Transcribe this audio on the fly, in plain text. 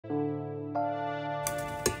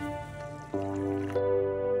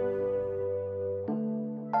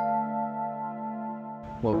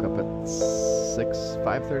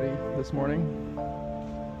5:30 this morning.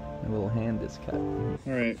 My little hand is cut.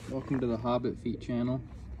 Alright, welcome to the Hobbit Feet channel.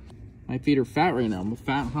 My feet are fat right now. I'm a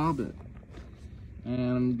fat hobbit.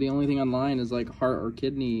 And the only thing online is like heart or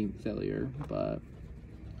kidney failure, but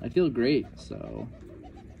I feel great, so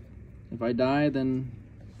if I die, then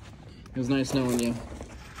it was nice knowing you.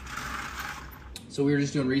 So we were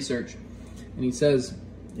just doing research, and he says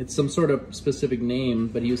it's some sort of specific name,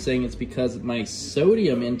 but he was saying it's because my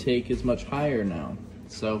sodium intake is much higher now.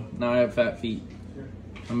 So now I have fat feet.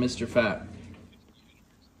 I'm Mr. Fat.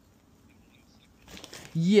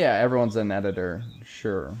 Yeah, everyone's an editor,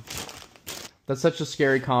 sure. That's such a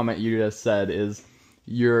scary comment you just said, is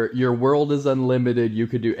your world is unlimited, you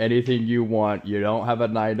could do anything you want, you don't have a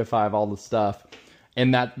 9-to-5, all the stuff.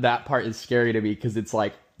 And that part is scary to me, because it's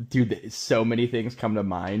like, dude, so many things come to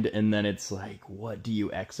mind, and then it's like, what do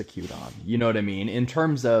you execute on? You know what I mean? In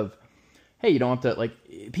terms of, hey, you don't have to, like,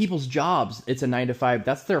 people's jobs, it's a 9-to-5,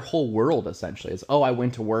 that's their whole world, essentially. It's, oh, I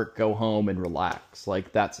went to work, go home, and relax.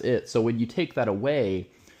 Like, that's it. So when you take that away,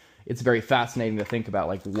 it's very fascinating to think about,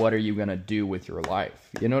 like, what are you going to do with your life?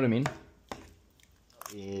 You know what I mean?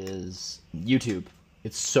 Is YouTube.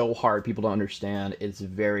 It's so hard. People don't understand. It's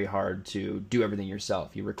very hard to do everything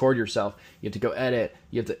yourself. You record yourself. You have to go edit.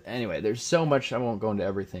 You have to... Anyway, there's so much. I won't go into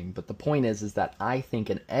everything. But the point is that I think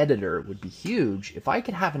an editor would be huge. If I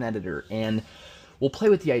could have an editor, and we'll play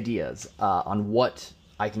with the ideas on what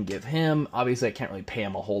I can give him. Obviously, I can't really pay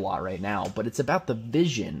him a whole lot right now. But it's about the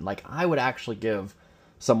vision. Like, I would actually give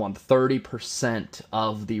someone 30%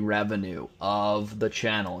 of the revenue of the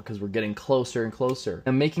channel, because we're getting closer and closer.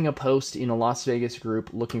 I'm making a post in a Las Vegas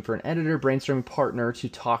group looking for an editor, brainstorming partner to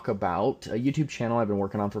talk about a YouTube channel I've been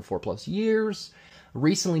working on for 4+ years.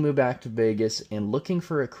 Recently moved back to Vegas and looking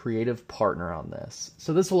for a creative partner on this.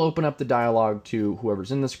 So this will open up the dialogue to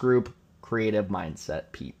whoever's in this group, creative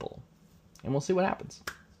mindset people. And we'll see what happens.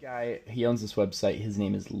 This guy, he owns this website. His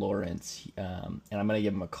name is Lawrence, and I'm going to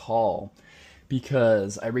give him a call,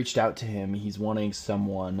 because I reached out to him. He's wanting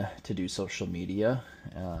someone to do social media,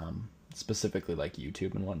 specifically like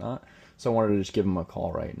YouTube and whatnot. So I wanted to just give him a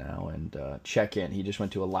call right now and check in. He just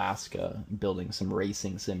went to Alaska building some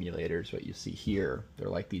racing simulators. What you see here, they're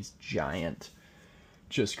like these giant,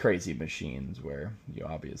 just crazy machines where you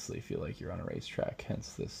obviously feel like you're on a racetrack,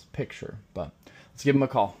 hence this picture. But let's give him a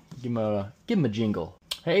call. Give him a jingle.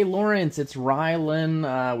 Hey Lawrence, it's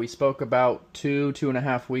Rylan. We spoke about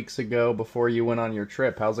 2.5 weeks ago before you went on your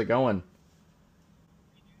trip. How's it going?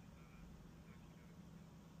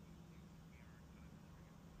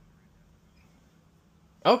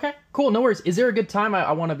 Okay, cool, no worries. Is there a good time?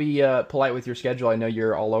 I want to be polite with your schedule. I know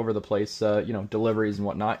you're all over the place, you know, deliveries and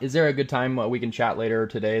whatnot. Is there a good time we can chat later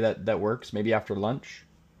today that works? Maybe after lunch?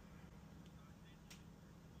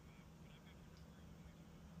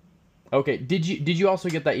 Okay, did you also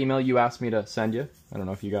get that email you asked me to send you? I don't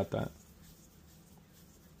know if you got that.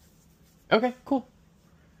 Okay, cool.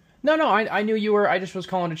 No, I knew you were. I just was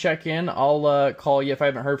calling to check in. I'll call you if I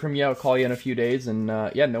haven't heard from you. I'll call you in a few days, and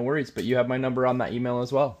yeah, no worries. But you have my number on that email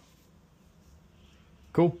as well.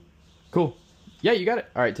 Cool. Yeah, you got it.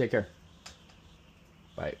 All right, take care.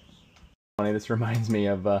 Bye. Funny, this reminds me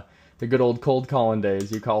of the good old cold calling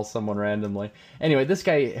days. You call someone randomly. Anyway, this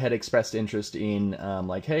guy had expressed interest in,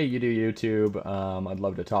 like, hey, you do YouTube. I'd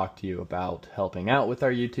love to talk to you about helping out with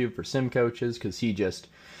our YouTube for sim coaches, because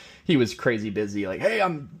he was crazy busy. Like, hey,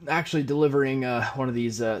 I'm actually delivering one of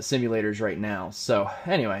these simulators right now. So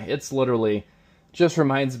anyway, it's literally just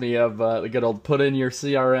reminds me of the good old put in your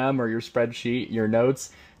CRM or your spreadsheet, your notes,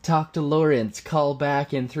 talk to Lawrence, call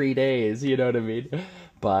back in 3 days. You know what I mean?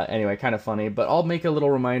 But anyway, kind of funny. But I'll make a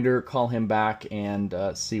little reminder, call him back, and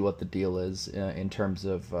see what the deal is in terms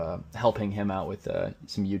of helping him out with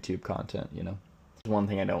some YouTube content, you know. One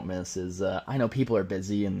thing I don't miss is, I know people are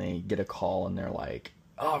busy and they get a call and they're like,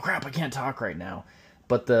 oh crap, I can't talk right now.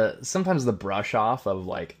 But sometimes the brush off of,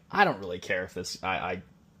 like, I don't really care if I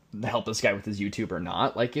help this guy with his YouTube or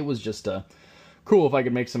not. Like, it was just cool if I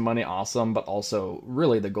could make some money, awesome. But also,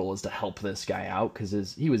 really, the goal is to help this guy out,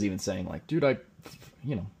 because he was even saying, like, dude, I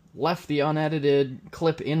left the unedited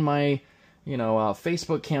clip in my,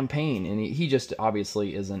 Facebook campaign, and he just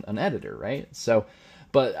obviously isn't an editor, right? So,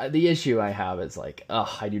 but the issue I have is like,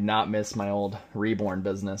 I do not miss my old Reborn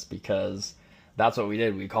business, because that's what we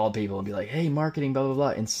did. We called people and be like, hey, marketing, blah, blah, blah.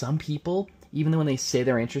 And some people, even though when they say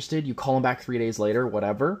they're interested, you call them back 3 days later,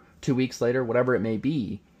 whatever, 2 weeks later, whatever it may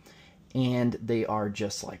be, and they are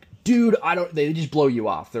just like, dude, they just blow you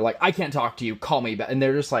off. They're like, I can't talk to you, call me back. And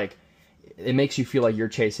they're just like, it makes you feel like you're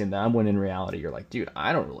chasing them, when in reality, you're like, dude,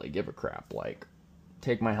 I don't really give a crap. Like,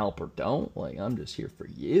 take my help or don't. Like, I'm just here for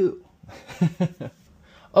you.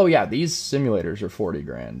 Oh yeah, these simulators are 40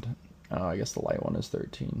 grand. I guess the light one is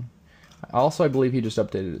 13. Also, I believe he just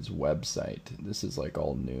updated his website. This is like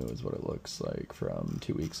all new is what it looks like from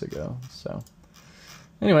 2 weeks ago. So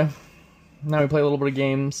anyway, now we play a little bit of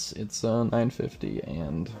games. It's 9:50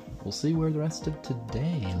 and we'll see where the rest of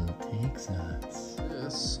today takes us.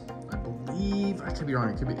 This, I believe, I could be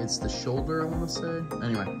wrong, it's the shoulder I want to say.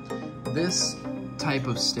 Anyway, this type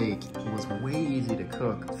of steak was way easy to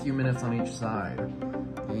cook, a few minutes on each side.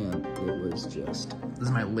 And it was just, this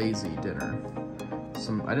is my lazy dinner.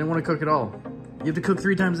 I didn't want to cook at all. You have to cook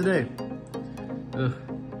 3 times a day. Ugh.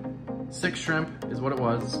 6 shrimp is what it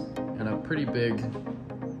was, and a pretty big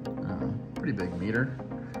meter.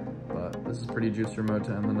 But this is pretty juicy mode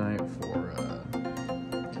to end the night for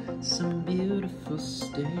some beautiful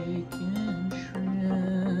steak and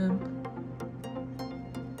shrimp.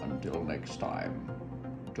 Until next time,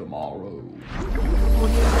 tomorrow.